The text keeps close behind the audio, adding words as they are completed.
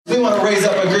raise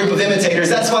up a group of imitators.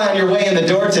 That's why on your way in the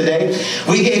door today,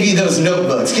 we gave you those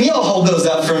notebooks. Can you all hold those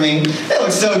up for me? They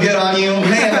look so good on you.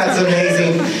 Man, that's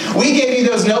amazing. We gave you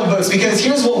those notebooks because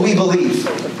here's what we believe.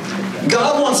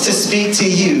 God wants to speak to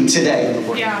you today.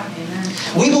 Yeah.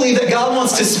 We believe that God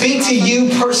wants to speak to you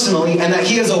personally and that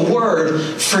He has a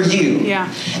word for you. Yeah.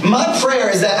 My prayer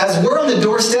is that as we're on the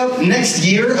doorstep next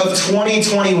year of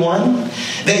 2021,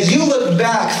 that you look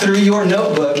back through your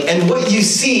notebook and what you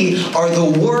see are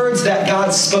the words that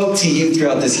God spoke to you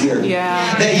throughout this year.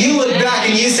 Yeah. That you look back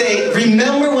and you say,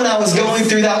 remember when I was going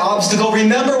through that obstacle?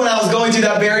 Remember when I was going through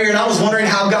that barrier and I was wondering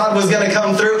how God was going to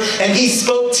come through? And He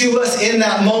spoke to us in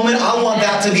that moment. I want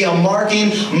that to be a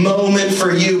marking moment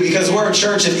for you because we're a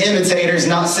church of imitators,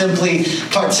 not simply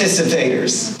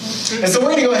participators. And so we're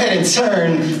going to go ahead and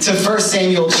turn to 1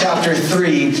 Samuel chapter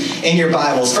 3 in your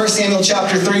Bibles. 1 Samuel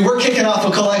chapter 3, we're kicking off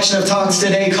a collection of talks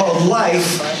today called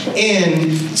Life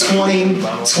in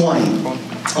 2020.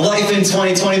 Life in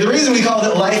 2020. The reason we called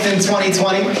it Life in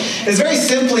 2020 is very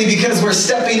simply because we're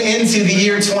stepping into the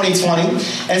year 2020.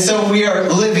 And so we are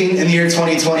living in the year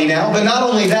 2020 now. But not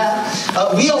only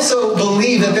that, we also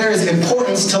believe that there is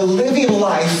importance to living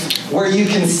life where you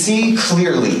can see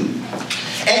clearly.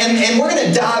 And we're going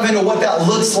to dive into what that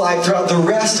looks like throughout the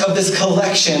rest of this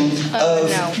collection of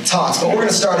talks. But we're going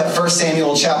to start at 1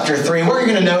 Samuel chapter 3. What you're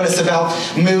going to notice about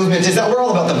movement is that we're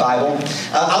all about the Bible.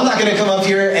 I'm not going to come up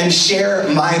here and share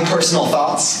my personal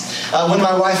thoughts. When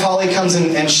my wife Holly comes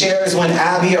and shares, when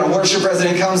Abby, our worship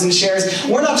president, comes and shares,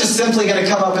 we're not just simply going to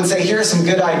come up and say, here are some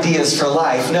good ideas for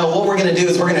life. No, what we're going to do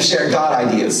is we're going to share God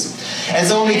ideas. And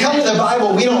so when we come to the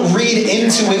Bible, we don't read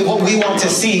into it what we want to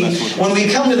see. When we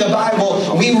come to the Bible,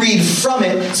 we read from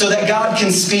it so that God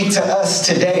can speak to us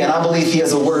today. And I believe He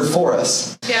has a word for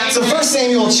us. Yeah. So 1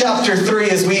 Samuel chapter 3,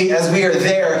 as we are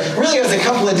there, really has a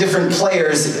couple of different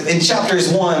players in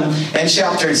chapters 1 and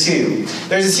chapter 2.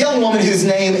 There's this young woman whose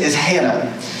name is Hannah.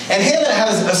 And Hannah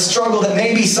has a struggle that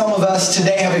maybe some of us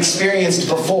today have experienced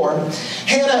before.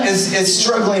 Hannah is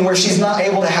struggling where she's not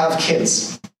able to have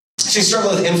kids. She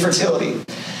struggled with infertility.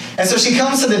 And so she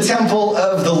comes to the temple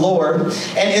of the Lord,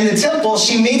 and in the temple,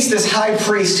 she meets this high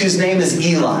priest whose name is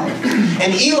Eli.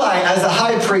 And Eli, as the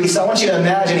high priest, I want you to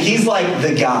imagine, he's like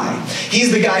the guy.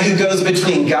 He's the guy who goes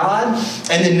between God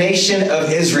and the nation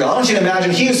of Israel. I want you to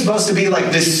imagine, he was supposed to be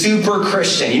like the super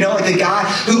Christian, like the guy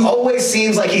who always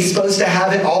seems like he's supposed to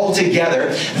have it all together.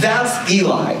 That's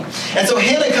Eli. And so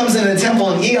Hannah comes into the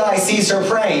temple, and Eli sees her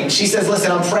praying. She says,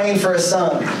 listen, I'm praying for a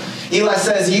son. Eli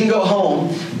says, you can go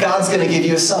home. God's going to give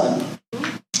you a son.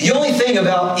 The only thing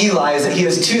about Eli is that he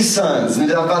has two sons by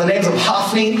the names of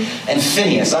Hophni and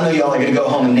Phinehas. I know y'all are going to go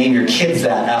home and name your kids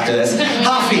that after this.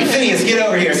 Hophni, Phinehas, get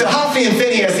over here. So Hophni and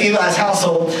Phinehas, Eli's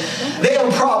household, they have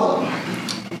a problem.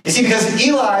 You see, because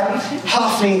Eli,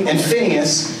 Hophni, and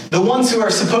Phinehas, the ones who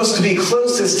are supposed to be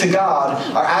closest to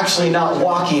God, are actually not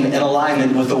walking in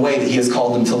alignment with the way that He has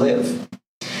called them to live.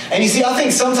 And you see, I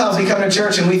think sometimes we come to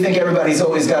church and we think everybody's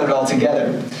always got it all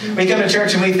together. We come to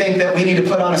church and we think that we need to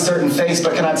put on a certain face,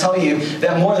 but can I tell you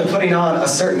that more than putting on a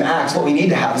certain act, what we need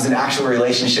to have is an actual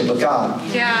relationship with God.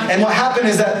 Yeah. And what happened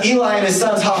is that Eli and his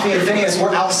sons, Hophni and Phinehas,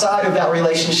 were outside of that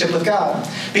relationship with God.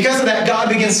 Because of that, God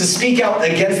begins to speak out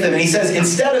against them, and He says,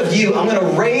 instead of you, I'm going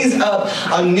to raise up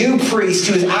a new priest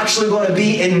who is actually going to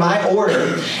be in my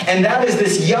order, and that is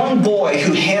this young boy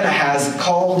who Hannah has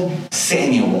called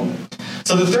Samuel.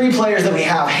 So the three players that we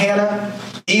have, Hannah,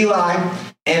 Eli,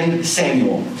 and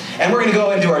Samuel. And we're going to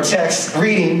go into our text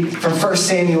reading from 1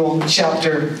 Samuel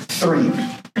chapter 3.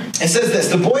 It says this,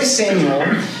 the boy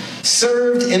Samuel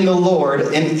served in the Lord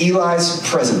in Eli's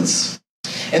presence.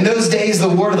 In those days, the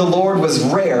word of the Lord was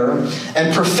rare,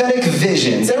 and prophetic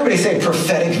visions. Everybody say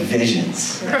prophetic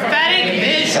visions. Prophetic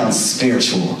visions. Sounds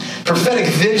spiritual. Prophetic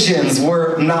visions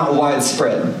were not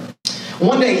widespread.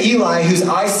 One day, Eli, whose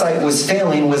eyesight was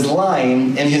failing, was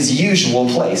lying in his usual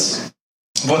place.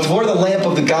 Before the lamp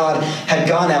of the God had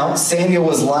gone out, Samuel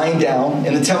was lying down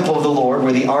in the temple of the Lord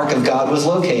where the ark of God was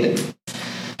located.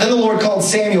 Then the Lord called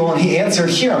Samuel, and he answered,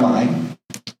 here am I.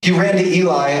 He ran to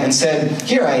Eli and said,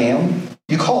 here I am.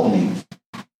 You called me.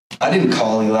 I didn't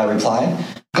call, Eli replied.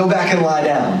 Go back and lie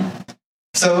down.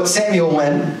 So Samuel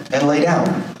went and lay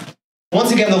down. Once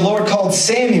again, the Lord called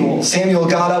Samuel. Samuel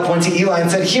got up, went to Eli,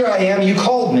 and said, here I am, you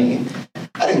called me.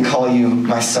 I didn't call you,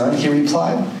 my son, he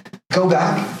replied. Go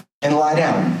back and lie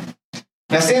down.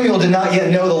 Now Samuel did not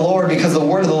yet know the Lord because the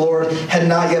word of the Lord had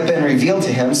not yet been revealed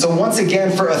to him. So once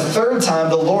again, for a third time,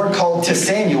 the Lord called to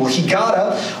Samuel. He got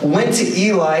up, went to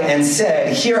Eli, and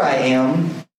said, here I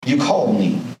am, you called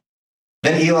me.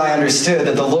 Then Eli understood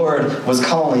that the Lord was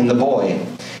calling the boy.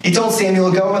 He told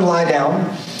Samuel, go and lie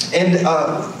down. And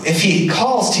if he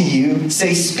calls to you,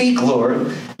 say, speak,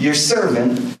 Lord, your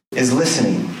servant is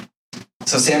listening.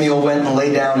 So Samuel went and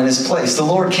lay down in his place. The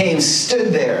Lord came,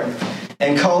 stood there,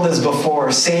 and called as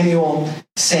before, Samuel,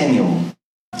 Samuel.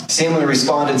 Samuel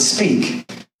responded, speak,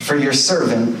 for your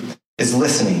servant is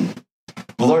listening.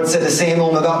 The Lord said to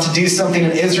Samuel, I'm about to do something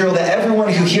in Israel that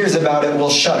everyone who hears about it will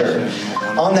shudder.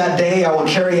 On that day, I will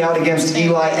carry out against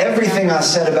Eli everything I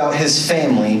said about his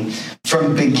family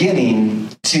from beginning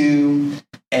to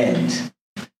end.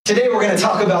 Today, we're going to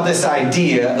talk about this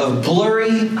idea of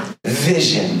blurry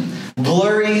vision.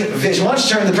 Blurry vision. Why don't you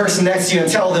turn to the person next to you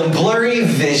and tell them blurry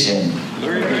vision.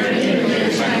 Blurry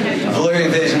vision. Blurry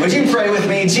vision. Would you pray with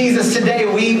me? Jesus,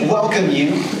 today we welcome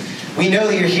you. We know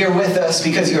that you're here with us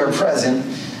because you are present.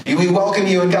 We welcome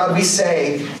you, and God, we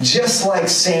say, just like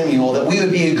Samuel, that we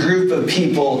would be a group of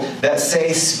people that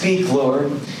say, speak,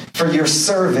 Lord, for your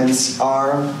servants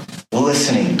are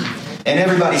listening. And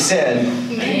everybody said,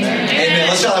 Amen. Amen.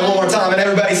 Let's shout it one more time. And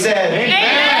everybody said, Amen.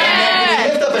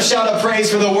 Amen. Lift up a shout of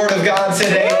praise for the word of God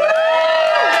today.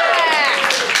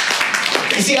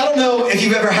 You see, I don't know if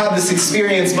you've ever had this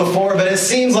experience before, but it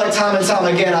seems like time and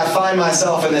time again I find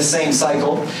myself in this same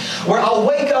cycle where I'll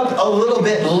wake up a little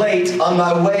bit late on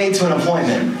my way to an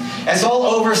appointment. And so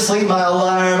I'll oversleep my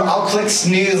alarm. I'll click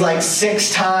snooze like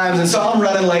 6 times. And so I'm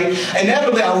running late.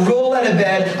 Inevitably, I roll out of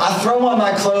bed. I throw on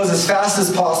my clothes as fast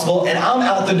as possible, and I'm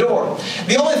out the door.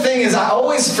 The only thing is I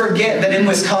always forget that in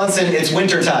Wisconsin, it's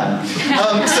wintertime.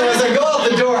 So as I go out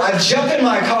the door, I jump in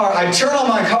my car. I turn on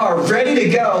my car, ready to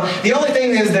go. The only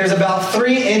thing is there's about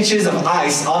 3 inches of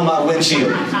ice on my windshield.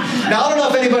 Now, I don't know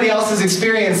if anybody else has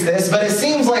experienced this, but it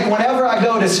seems like whenever I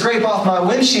go to scrape off my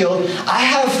windshield, I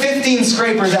have 15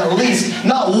 scrapers at least.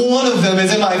 Not one of them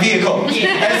is in my vehicle.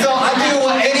 And so I do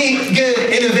what any good,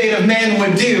 innovative man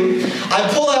would do. I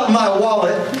pull out my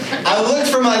wallet, I look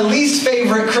for my least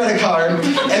favorite credit card, and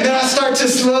then I start to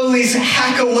slowly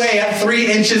hack away at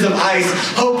 3 inches of ice,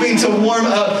 hoping to warm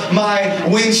up my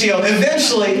windshield.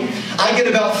 Eventually, I get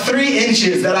about 3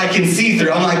 inches that I can see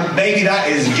through. I'm like, baby, that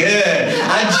is good.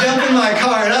 I jump in my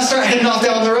car and I start heading off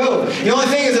down the road. The only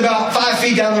thing is about 5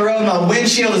 feet down the road, my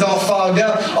windshield is all fogged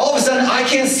up. All of a sudden, I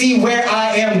can't see where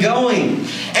I am going.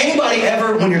 Anybody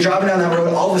ever, when you're driving down that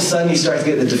road, all of a sudden you start to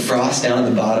get the defrost down at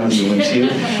the bottom of your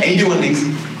windshield, and you do one of these.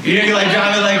 You're like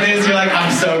driving like this, you're like,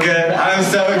 I'm so good, I'm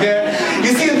so good.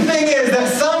 You see, the thing is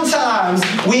that sometimes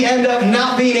we end up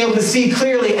not being able to see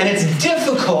clearly, and it's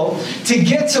difficult to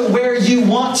get to where you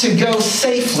want to go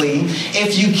safely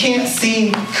if you can't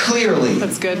see clearly.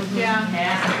 That's good.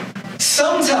 Yeah.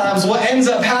 Sometimes what ends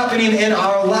up happening in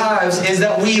our lives is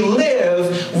that we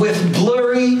live with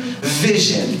blurry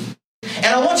vision. And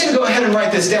I want you to go ahead and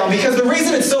write this down, because the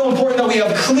reason it's so important that we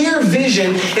have clear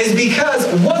vision is because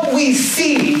what we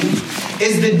see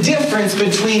is the difference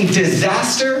between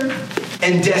disaster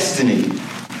and destiny.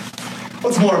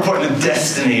 What's more important than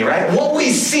destiny, right? What we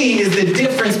see is the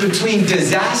difference between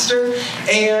disaster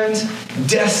and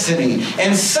destiny.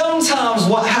 And sometimes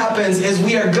what happens is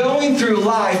we are going through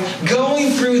life,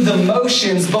 going through the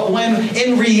motions, but when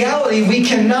in reality we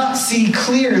cannot see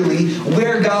clearly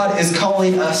where God is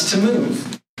calling us to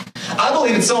move. I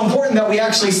believe it's so important that we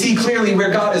actually see clearly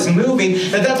where God is moving,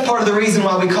 that's part of the reason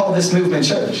why we call this movement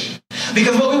church.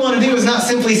 Because what we want to do is not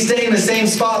simply stay in the same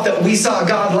spot that we saw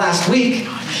God last week.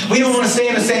 We don't want to stay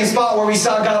in the same spot where we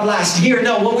saw God last year.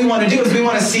 No, what we want to do is we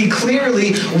want to see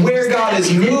clearly where God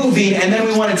is moving, and then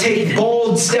we want to take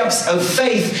bold steps of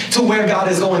faith to where God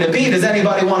is going to be. Does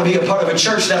anybody want to be a part of a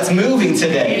church that's moving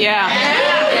today?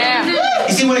 Yeah.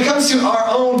 You see, when it comes to our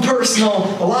own personal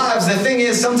lives, the thing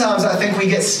is, sometimes I think we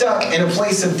get stuck in a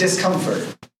place of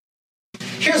discomfort.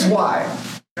 Here's why.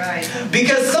 Right.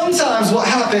 Because sometimes what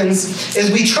happens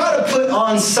is we try to put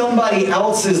on somebody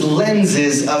else's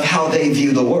lenses of how they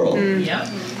view the world. Yep.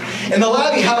 In the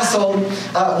Labby household,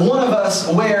 one of us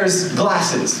wears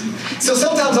glasses. So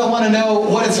sometimes I want to know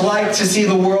what it's like to see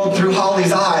the world through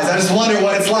Holly's eyes. I just wonder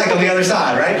what it's like on the other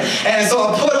side, right? And so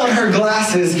I put on her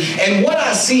glasses, and what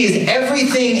I see is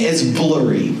everything is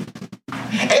blurry.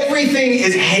 Everything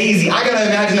is hazy. I gotta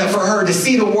imagine that for her to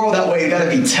see the world that way, it gotta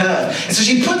be tough. And so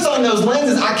she puts on those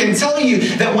lenses. I can tell you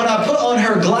that when I put on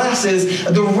her glasses,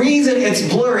 the reason it's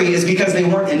blurry is because they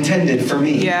weren't intended for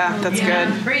me. Yeah, that's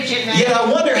good. Preach it, man. Yet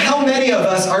I wonder how many of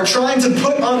us are trying to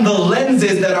put on the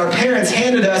lenses that our parents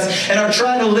handed us and are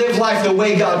trying to live life the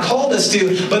way God called us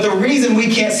to, but the reason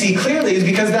we can't see clearly is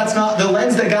because that's not the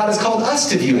lens that God has called us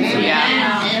to view it through.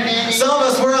 Yeah. Some of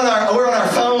us, we're on our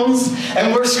phones,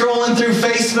 and we're scrolling through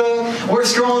Facebook, we're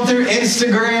scrolling through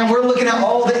Instagram, we're looking at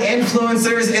all the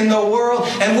influencers in the world,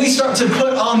 and we start to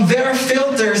put on their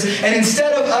filters, and And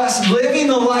instead of us living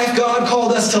the life God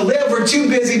called us to live, we're too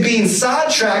busy being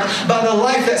sidetracked by the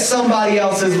life that somebody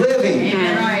else is living.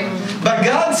 But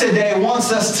God today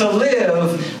wants us to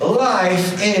live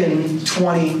life in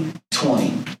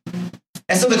 2020.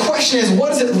 And so the question is, what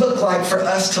does it look like for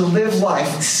us to live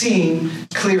life seeing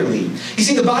clearly? You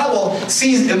see, the Bible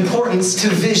sees importance to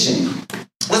vision.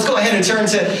 Let's go ahead and turn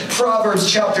to Proverbs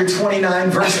chapter 29,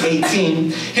 verse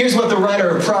 18. Here's what the writer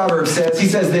of Proverbs says. He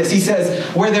says this. He says,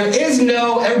 where there is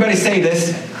no, everybody say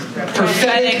this,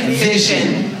 prophetic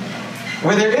vision.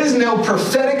 Where there is no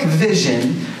prophetic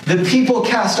vision, the people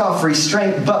cast off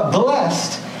restraint, but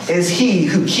blessed is he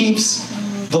who keeps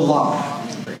the law.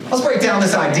 Let's break down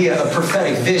this idea of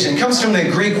prophetic vision. It comes from the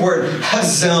Greek word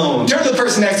hazon. Turn to the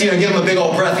person next to you and give them a big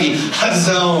old breathy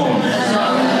hazon.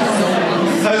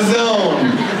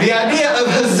 Hazon. The idea of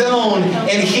hazon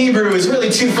in Hebrew is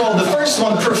really twofold. The first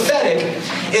one, prophetic,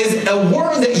 is a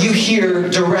word that you hear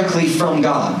directly from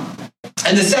God.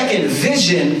 And the second,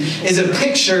 vision, is a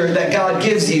picture that God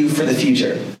gives you for the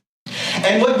future.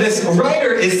 And what this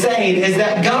writer is saying is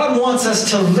that God wants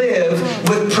us to live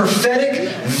with prophetic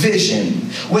vision,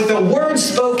 with a word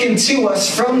spoken to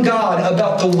us from God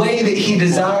about the way that he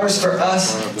desires for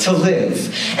us to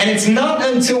live. And it's not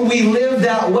until we live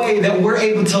that way that we're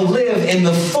able to live in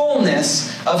the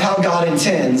fullness of how God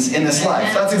intends in this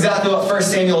life. That's exactly what 1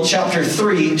 Samuel chapter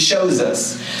 3 shows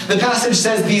us. The passage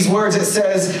says these words. It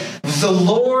says, the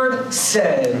Lord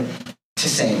said to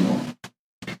Samuel.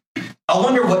 I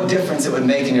wonder what difference it would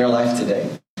make in your life today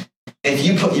if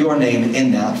you put your name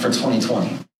in that for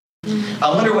 2020. I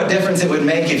wonder what difference it would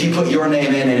make if you put your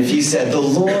name in and if you said, the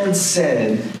Lord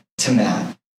said to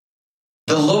Matt.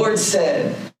 The Lord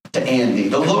said to Andy.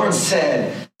 The Lord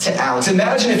said to Alex.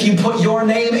 Imagine if you put your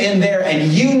name in there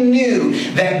and you knew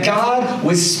that God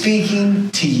was speaking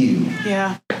to you.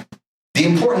 Yeah. The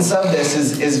importance of this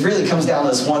is really comes down to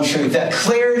this one truth, that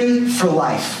clarity for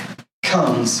life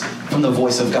comes from the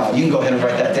voice of God. You can go ahead and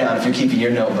write that down if you're keeping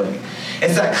your notebook.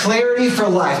 It's that clarity for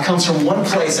life comes from one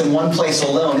place and one place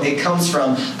alone. It comes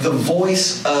from the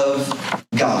voice of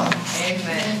God.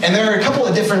 Amen. And there are a couple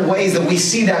of different ways that we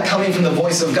see that coming from the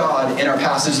voice of God in our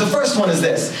passage. The first one is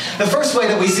this. The first way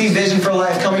that we see vision for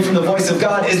life coming from the voice of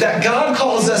God is that God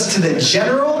calls us to the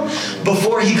general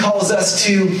before he calls us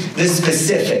to the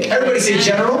specific. Everybody say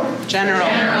general. General.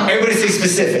 Everybody say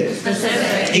specific.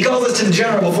 Specific. He calls us to the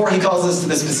general before he calls us to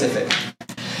the specific.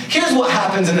 Here's what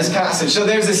happens in this passage. So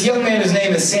there's this young man whose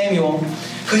name is Samuel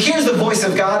who hears the voice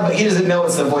of God, but he doesn't know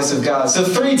it's the voice of God. So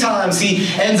 3 times he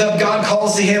ends up, God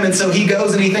calls to him, and so he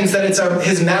goes and he thinks that it's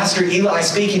his master Eli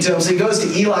speaking to him. So he goes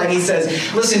to Eli and he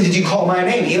says, listen, did you call my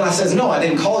name? Eli says, no, I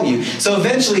didn't call you. So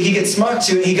eventually he gets smart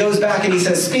to it. He goes back and he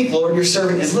says, speak, Lord, your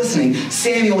servant is listening.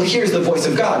 Samuel hears the voice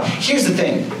of God. Here's the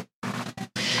thing.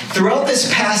 Throughout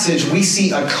this passage, we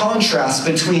see a contrast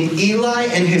between Eli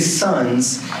and his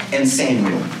sons and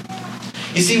Samuel.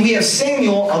 You see, we have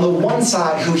Samuel on the one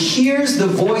side who hears the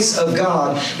voice of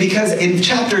God because in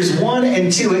chapters 1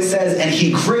 and 2 it says, and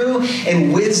he grew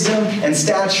in wisdom and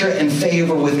stature and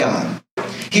favor with God.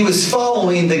 He was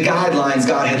following the guidelines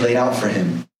God had laid out for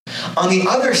him. On the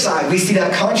other side, we see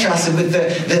that contrasted with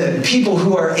the people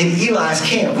who are in Eli's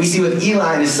camp. We see with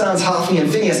Eli and his sons, Hophni and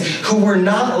Phinehas, who were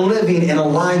not living in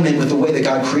alignment with the way that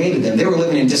God created them. They were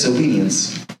living in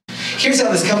disobedience. Here's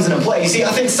how this comes into play. You see,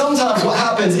 I think sometimes what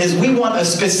happens is we want a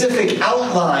specific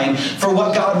outline for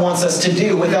what God wants us to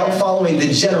do without following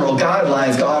the general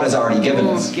guidelines God has already given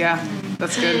us. Yeah,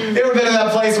 that's good. You ever been in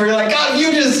that place where you're like, God,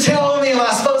 you just tell me, am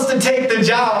I supposed to take the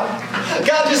job?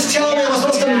 God, just tell me, am I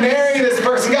supposed to marry this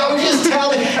person? God, would you just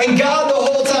tell me? And God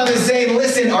the whole time is saying,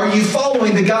 listen, are you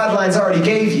following the guidelines I already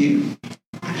gave you?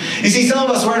 You see, some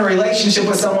of us, we're in a relationship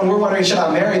with someone, we're wondering, should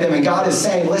I marry them? And God is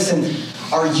saying, listen,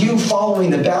 are you following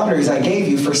the boundaries I gave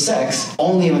you for sex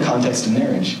only in the context of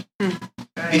marriage?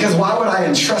 Because why would I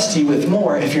entrust you with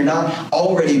more if you're not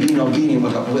already being obedient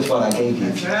with what I gave you?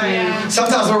 Right.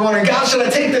 Sometimes we're wondering, God, should I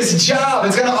take this job?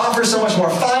 It's going to offer so much more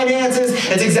finances.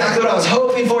 It's exactly what I was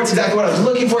hoping for. It's exactly what I was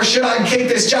looking for. Should I take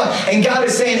this job? And God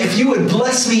is saying, if you would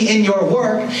bless me in your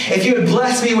work, if you would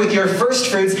bless me with your first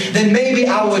fruits, then maybe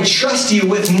I would trust you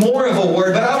with more of a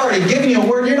word. But I've already given you a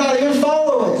word you're not even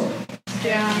following.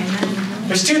 Yeah.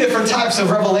 There's 2 different types of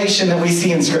revelation that we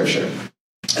see in Scripture.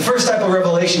 The first type of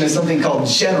revelation is something called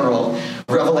general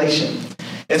revelation.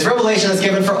 It's revelation that's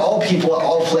given for all people at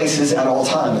all places at all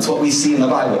time. It's what we see in the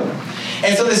Bible.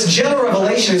 And so this general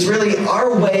revelation is really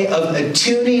our way of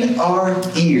attuning our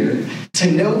ear to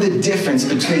know the difference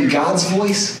between God's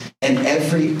voice and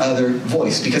every other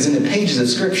voice. Because in the pages of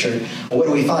Scripture, what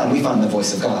do we find? We find the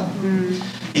voice of God.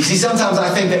 You see, sometimes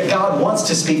I think that God wants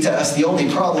to speak to us. The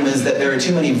only problem is that there are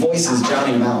too many voices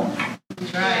drowning him out.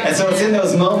 And so it's in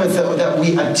those moments that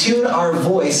we attune our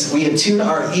voice, we attune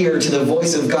our ear to the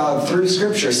voice of God through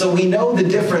Scripture. So we know the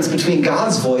difference between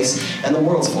God's voice and the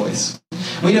world's voice.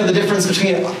 We know the difference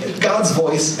between God's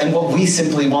voice and what we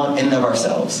simply want in and of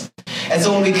ourselves. And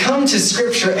so when we come to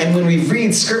Scripture and when we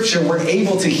read Scripture, we're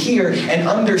able to hear and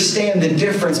understand the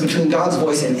difference between God's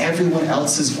voice and everyone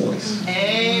else's voice.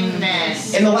 Amen.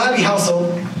 In the Labby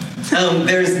household,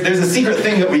 there's a secret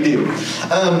thing that we do.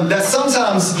 That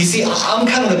sometimes, you see, I'm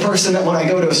kind of the person that when I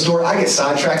go to a store, I get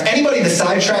sidetracked. Anybody the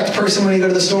sidetracked person when you go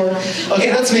to the store? Okay,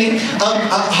 that's me.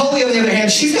 Holly, on the other hand,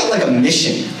 she's got like a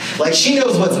mission. Like, she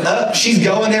knows what's up. She's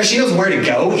going there. She knows where to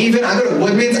go, even. I go to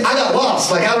Woodman's. I got lost.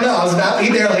 Like, I don't know. I was about to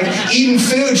eat there, like, eating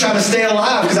food, trying to stay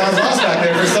alive because I was lost back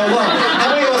there for so long.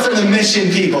 How many of us are the mission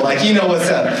people? Like, you know what's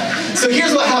up. So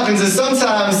here's what happens is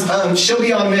sometimes she'll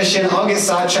be on mission. I'll get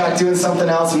sidetracked doing something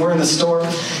else, and we're in the store.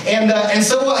 And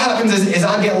so what happens is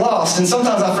I get lost, and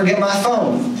sometimes I forget my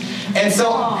phone. And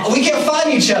so we can't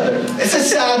find each other. It's a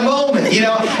sad moment, you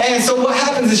know? And so what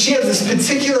happens is she has this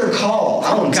particular call.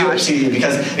 I won't do it to you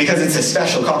because it's a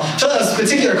special call. She has this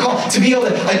particular call to be able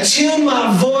to attune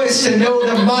my voice to know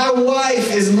that my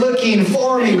wife is looking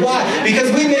for me. Why? Because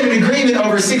we made an agreement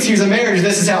over 6 years of marriage.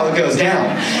 This is how it goes down.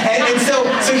 And so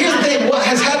here's the thing. What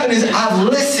has happened is I've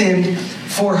listened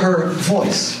for her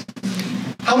voice.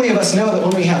 How many of us know that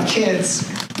when we have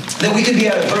kids, that we could be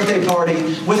at a birthday party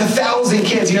with 1,000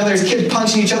 kids. You know, there's kids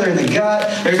punching each other in the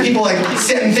gut. There's people like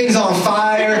setting things on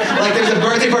fire. Like there's a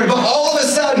birthday party. But all of a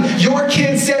sudden, your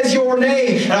kid says your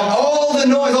name. And all the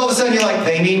noise, all of a sudden, you're like,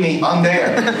 they need me. I'm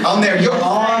there. I'm there. You're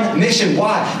on mission.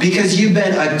 Why? Because you've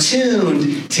been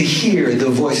attuned to hear the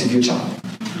voice of your child.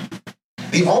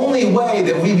 The only way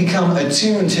that we become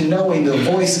attuned to knowing the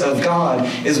voice of God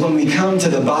is when we come to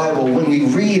the Bible, when we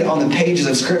read on the pages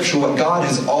of Scripture what God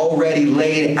has already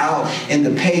laid out in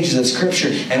the pages of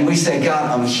Scripture, and we say,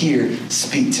 God, I'm here,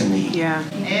 speak to me. Yeah.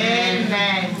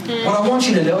 Amen. What I want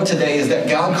you to know today is that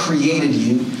God created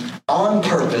you on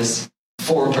purpose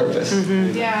for a purpose.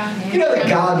 Mm-hmm. Yeah. You know that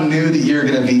God knew that you were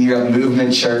going to be here at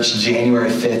Movement Church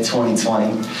January 5th,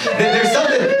 2020.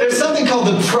 There's something called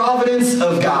the providence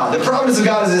of God. The providence of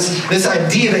God is this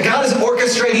idea that God is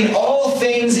orchestrating all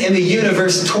things in the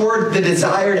universe toward the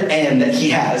desired end that He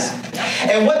has.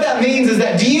 And what that means is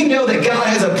that, do you know that God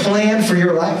has a plan for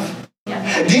your life?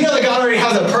 Do you know that God already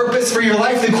has a purpose for your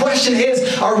life? The question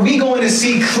is, are we going to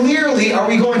see clearly? Are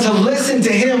we going to listen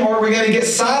to Him? Or are we going to get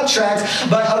sidetracked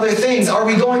by other things? Are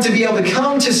we going to be able to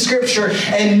come to Scripture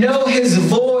and know His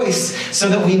voice so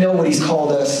that we know what He's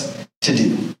called us to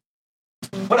do?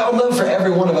 What I would love for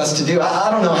every one of us to do,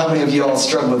 I don't know how many of you all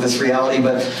struggle with this reality,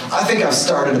 but I think I've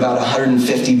started about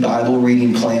 150 Bible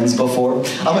reading plans before.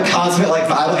 I'm a consummate like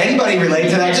Bible. Anybody relate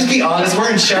to that? Just be honest.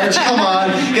 We're in church. Come on.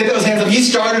 Get those hands up. You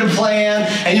started a plan,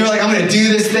 and you were like, I'm going to do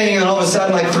this thing, and all of a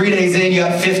sudden, like 3 days in, you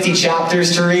got 50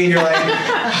 chapters to read. You're like,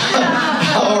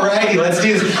 all righty, let's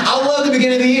do this. I love the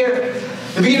beginning of the year.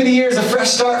 The beginning of the year is a fresh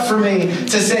start for me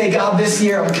to say, God, this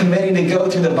year I'm committing to go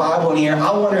through the Bible in a year.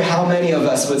 I wonder how many of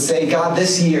us would say, God,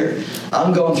 this year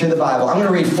I'm going through the Bible. I'm going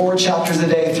to read 4 chapters a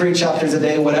day, 3 chapters a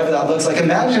day, whatever that looks like.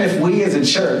 Imagine if we as a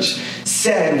church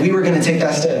said we were going to take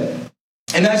that step.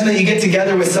 Imagine that you get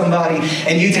together with somebody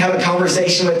and you have a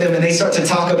conversation with them and they start to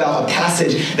talk about a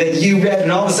passage that you read,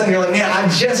 and all of a sudden you're like, man, I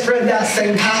just read that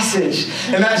same passage.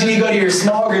 Imagine you go to your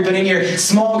small group, and in your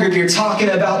small group you're talking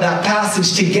about that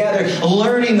passage together,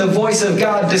 learning the voice of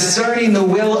God, discerning the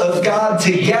will of God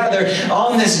together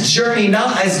on this journey,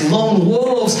 not as lone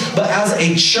wolves, but as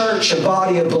a church, a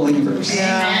body of believers.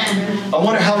 Yeah. I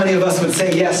wonder how many of us would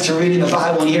say yes to reading the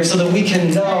Bible in a year so that we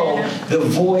can know the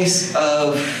voice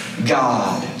of God.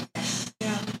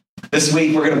 This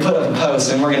week, we're going to put up a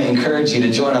post, and we're going to encourage you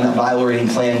to join on that Bible reading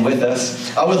plan with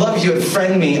us. I would love if you would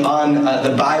friend me on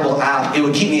the Bible app. It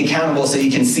would keep me accountable so you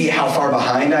can see how far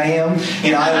behind I am.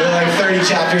 You know, I read like 30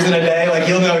 chapters in a day. Like,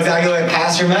 you'll know exactly, like,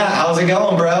 Pastor Matt, how's it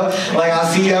going, bro? Like, I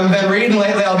see you haven't been reading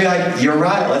lately. I'll be like, you're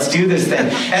right, let's do this thing.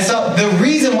 And so the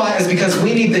reason why is because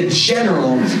we need the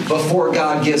general before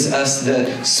God gives us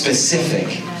the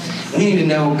specific. We need to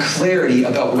know clarity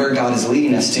about where God is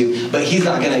leading us to, but He's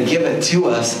not going to give it to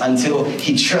us until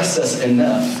He trusts us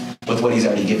enough with what He's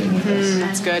already given with us.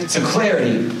 That's good. So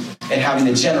clarity and having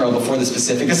the general before the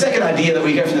specific. The second idea that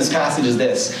we get from this passage is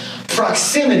this: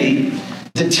 proximity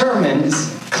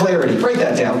determines clarity. Write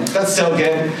that down. That's so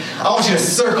good. I want you to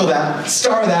circle that,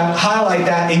 star that, highlight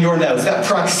that in your notes. That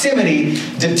proximity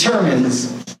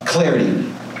determines clarity.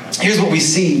 here's what we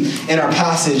see in our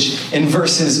passage in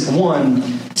verses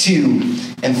 1, 2,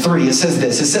 and 3. It says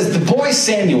this. It says, the boy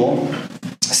Samuel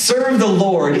served the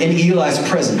Lord in Eli's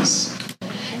presence.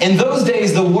 In those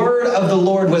days, the word of the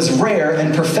Lord was rare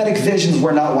and prophetic visions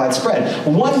were not widespread.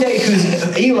 One day,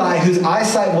 Eli, whose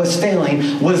eyesight was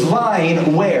failing, was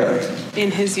lying where? In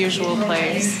his usual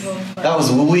place. That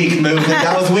was weak movement.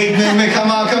 Come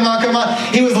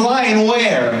on. He was lying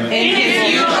where? In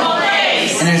his usual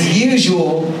place. In his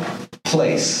usual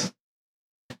place.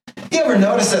 You ever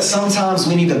notice that sometimes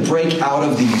we need to break out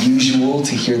of the usual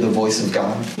to hear the voice of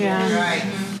God? Yeah.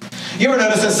 Right. You ever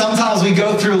notice that sometimes we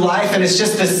go through life and it's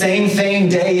just the same thing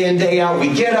day in, day out?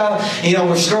 We get up,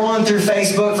 we're scrolling through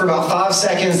Facebook for about 5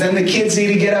 seconds, then the kids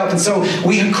need to get up, and so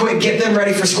we get them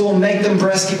ready for school, make them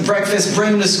breakfast,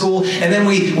 bring them to school, and then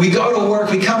we go to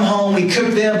work, we come home, we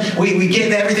cook them, we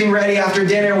get everything ready after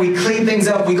dinner, we clean things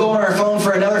up, we go on our phone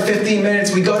for another 15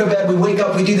 minutes, we go to bed, we wake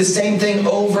up, we do the same thing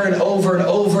over and over and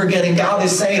over again, and God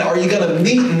is saying, are you going to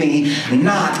meet me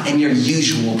not in your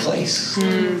usual place?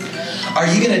 Are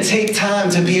you going to take time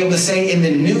to be able to say, in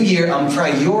the new year, I'm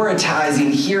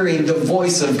prioritizing hearing the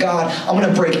voice of God. I'm going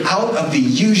to break out of the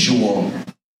usual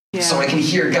so I can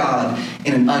hear God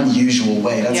in an unusual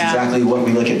way. That's exactly what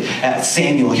we look at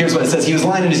Samuel. Here's what it says. He was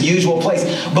lying in his usual place.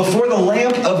 Before the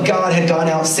lamp of God had gone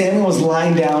out, Samuel was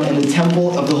lying down in the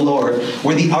temple of the Lord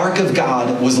where the ark of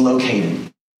God was located.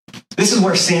 This is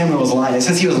where Samuel was lying. It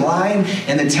says he was lying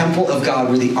in the temple of God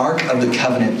where the Ark of the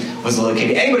Covenant was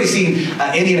located. Anybody seen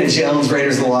Indiana Jones,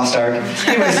 Raiders of the Lost Ark?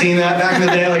 Anybody seen that back in the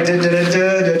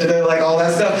day? Like all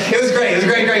that stuff? It was great. It was a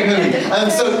great movie.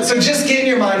 So just get in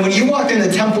your mind, when you walked in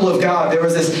the temple of God, there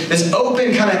was this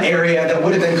open kind of area that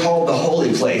would have been called the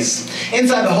holy place.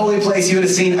 Inside the holy place, you would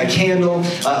have seen a candle,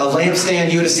 a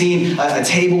lampstand. You would have seen a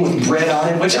table with bread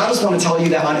on it, which I just want to tell you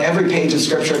that on every page of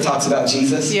Scripture it talks about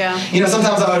Jesus. Yeah.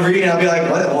 Sometimes I would read and I'd be like,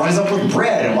 what is up with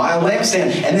bread and why a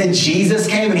lampstand? And then Jesus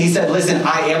came and he said, listen,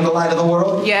 I am the light of the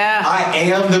world. Yeah. I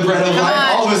am the bread of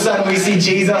life. All of a sudden we see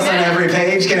Jesus on every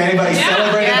page. Can anybody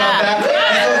celebrate about that?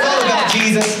 And so it's all about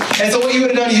Jesus. And so what you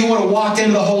would have done, you would have walked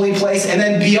into the holy place, and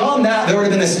then beyond that, there would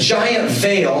have been this giant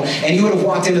veil, and you would have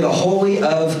walked into the Holy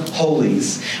of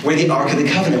Holies, where the Ark of the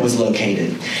Covenant was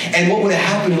located. And what would have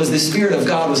happened was the Spirit of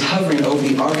God was hovering over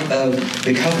the Ark of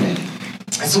the Covenant.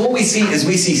 And so what we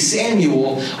see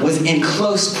Samuel was in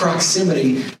close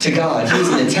proximity to God. He was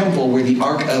in the temple where the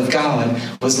Ark of God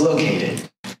was located.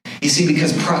 You see,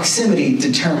 because proximity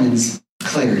determines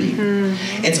clarity.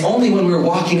 It's only when we're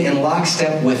walking in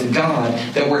lockstep with God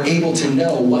that we're able to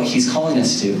know what he's calling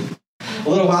us to. A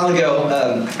little while ago,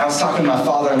 I was talking to my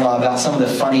father-in-law about some of the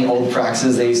funny old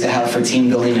practices they used to have for team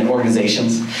building in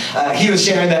organizations. He was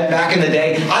sharing that back in the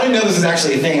day, I didn't know this was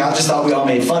actually a thing. I just thought we all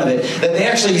made fun of it. That they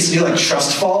actually used to do like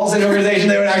trust falls in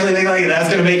organizations. They would actually think like that's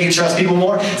going to make you trust people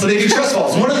more. So they do trust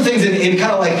falls. One of the things in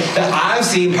kind of like that I've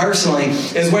seen personally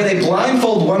is where they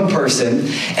blindfold one person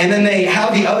and then they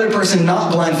have the other person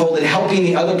not blindfolded, helping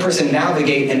the other person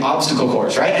navigate an obstacle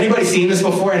course. Right? Anybody seen this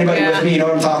before? Anybody with me? You know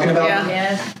what I'm talking about? Yeah.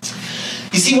 Yes.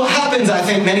 You see, what happens, I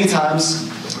think, many times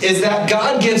is that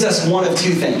God gives us one of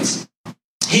two things.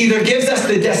 He either gives us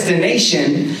the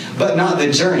destination, but not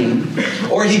the journey,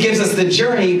 or he gives us the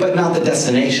journey, but not the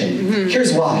destination.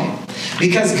 Here's why.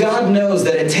 Because God knows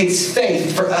that it takes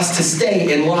faith for us to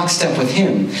stay in lockstep with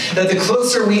him. That the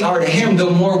closer we are to him, the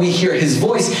more we hear his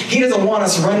voice. He doesn't want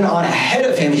us running on ahead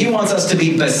of him. He wants us to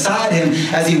be beside him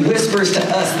as he whispers to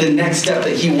us the next step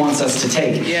that he wants us to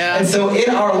take. Yeah. And so in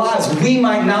our lives, we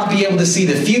might not be able to see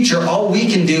the future. All we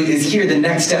can do is hear the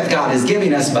next step God is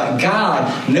giving us, but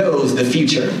God knows the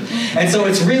future. And so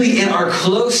it's really in our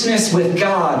closeness with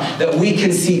God that we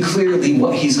can see clearly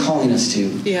what he's calling us to.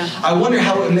 Yeah. I wonder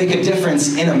how it would make a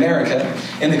difference in America,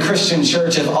 in the Christian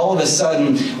church, if all of a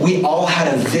sudden we all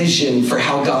had a vision for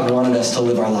how God wanted us to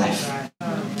live our life.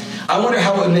 I wonder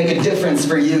how it would make a difference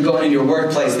for you going in your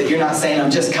workplace that you're not saying, I'm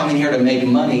just coming here to make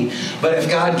money, but if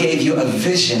God gave you a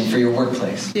vision for your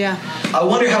workplace. Yeah. I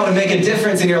wonder how it would make a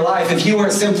difference in your life if you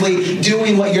weren't simply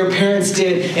doing what your parents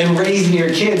did and raising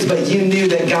your kids, but you knew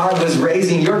that God was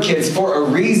raising your kids for a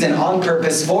reason, on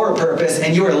purpose, for a purpose,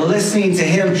 and you were listening to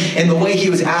him in the way he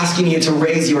was asking you to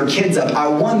raise your kids up. I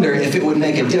wonder if it would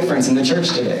make a difference in the church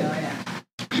today.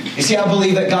 You see, I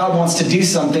believe that God wants to do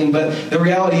something, but the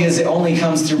reality is it only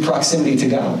comes through proximity to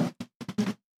God.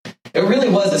 It really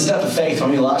was a step of faith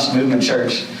when we launched Movement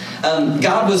Church.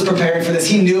 God was preparing for this.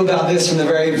 He knew about this from the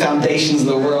very foundations of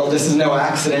the world. This is no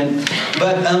accident.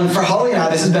 But for Holly and I,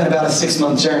 this has been about a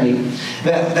 6-month journey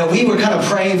that we were kind of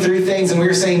praying through things, and we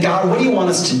were saying, God, what do you want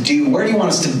us to do? Where do you want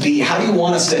us to be? How do you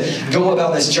want us to go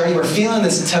about this journey? We're feeling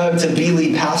this tug to be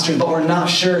lead pastors, but we're not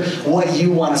sure what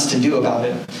you want us to do about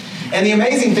it. And the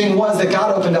amazing thing was that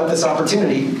God opened up this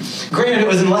opportunity. Granted, it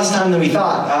was in less time than we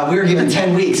thought. We were given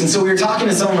 10 weeks. And so we were talking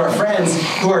to some of our friends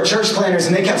who are church planners,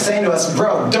 and they kept saying to us,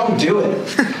 bro, don't do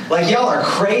it. Like, y'all are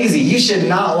crazy. You should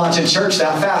not launch a church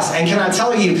that fast. And can I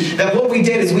tell you that what we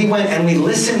did is we went and we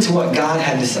listened to what God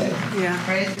had to say. Yeah.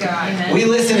 Praise God. Amen. We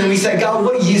listened and we said, God,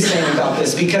 what are you saying about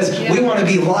this? Because we want to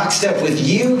be lockstep with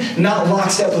you, not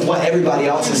lockstep with what everybody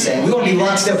else is saying. We want to be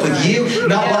lockstep with you,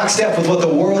 not lockstep with what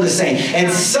the world is saying. And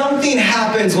something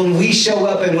happens when we show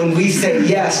up and when we say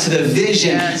yes to the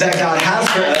vision that God has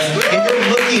for us. And you're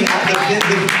looking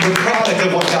at the product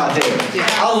of what God did.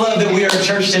 I love that we are a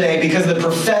church today because of the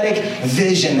prophetic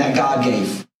vision that God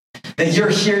gave. That you're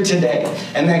here today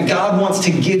and that God wants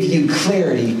to give you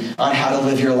clarity on how to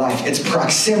live your life. It's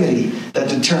proximity that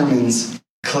determines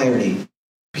clarity,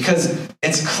 because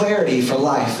it's clarity for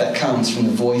life that comes from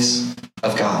the voice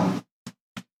of God.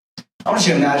 I want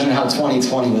you to imagine how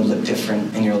 2020 would look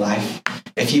different in your life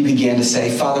if you began to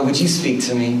say, Father, would you speak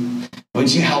to me?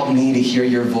 Would you help me to hear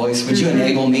your voice? Would you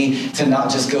enable me to not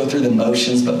just go through the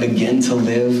motions, but begin to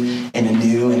live in a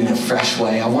new and in a fresh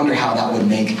way? I wonder how that would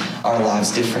make our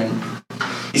lives different.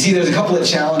 You see, there's a couple of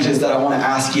challenges that I want to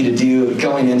ask you to do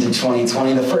going into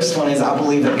 2020. The first one is I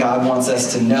believe that God wants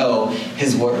us to know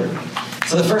his word.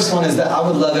 So the first one is that I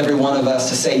would love every one of us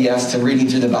to say yes to reading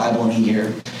through the Bible in a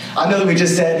year. I know that we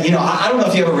just said, I don't know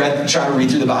if you ever try to read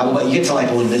through the Bible, but you get to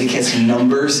like Leviticus and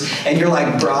Numbers, and you're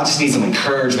like, bro, I just need some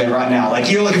encouragement right now.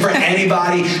 Like, you're looking for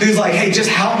anybody who's like, hey, just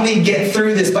help me get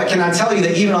through this. But can I tell you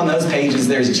that even on those pages,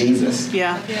 there's Jesus.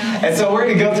 Yeah. And so we're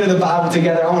going to go through the Bible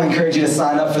together. I want to encourage you to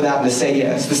sign up for that and to say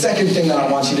yes. The second thing that I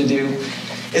want you to do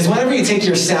is whenever you take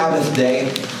your Sabbath day,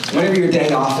 whenever your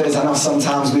day off is, I know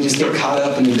sometimes we just get caught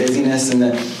up in the busyness and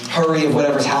the hurry of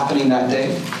whatever's happening that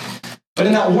day. But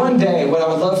in that one day, what I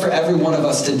would love for every one of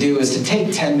us to do is to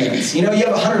take 10 minutes. You have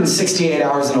 168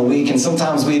 hours in a week, and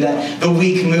sometimes the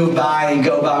week move by and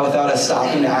go by without us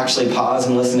stopping to actually pause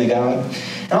and listen to God.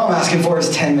 And all I'm asking for is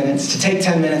 10 minutes, to take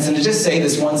 10 minutes and to just say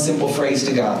this one simple phrase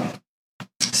to God.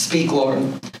 Speak, Lord.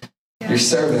 Your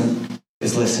servant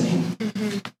is listening.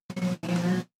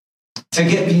 To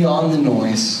get beyond the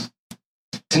noise.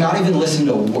 To not even listen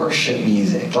to worship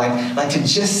music, like to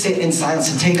just sit in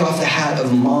silence, to take off the hat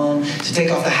of mom, to take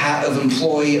off the hat of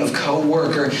employee, of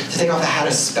coworker, to take off the hat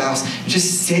of spouse,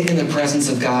 just sit in the presence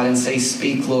of God and say,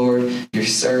 speak, Lord, your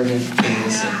servant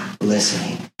is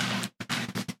listening.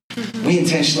 We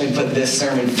intentionally put this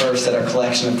sermon first at our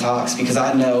collection of talks because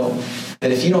I know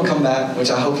that if you don't come back, which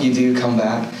I hope you do come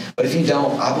back, but if you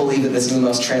don't, I believe that this is the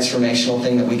most transformational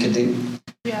thing that we could do.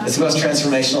 Yeah. It's the most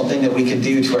transformational thing that we could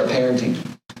do to our parenting.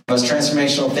 The most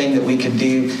transformational thing that we could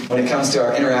do when it comes to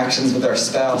our interactions with our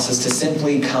spouse is to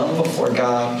simply come before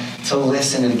God to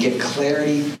listen and get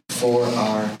clarity for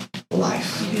our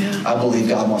life. Yeah. I believe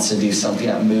God wants to do something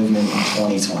at Movement in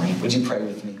 2020. Would you pray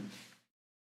with me?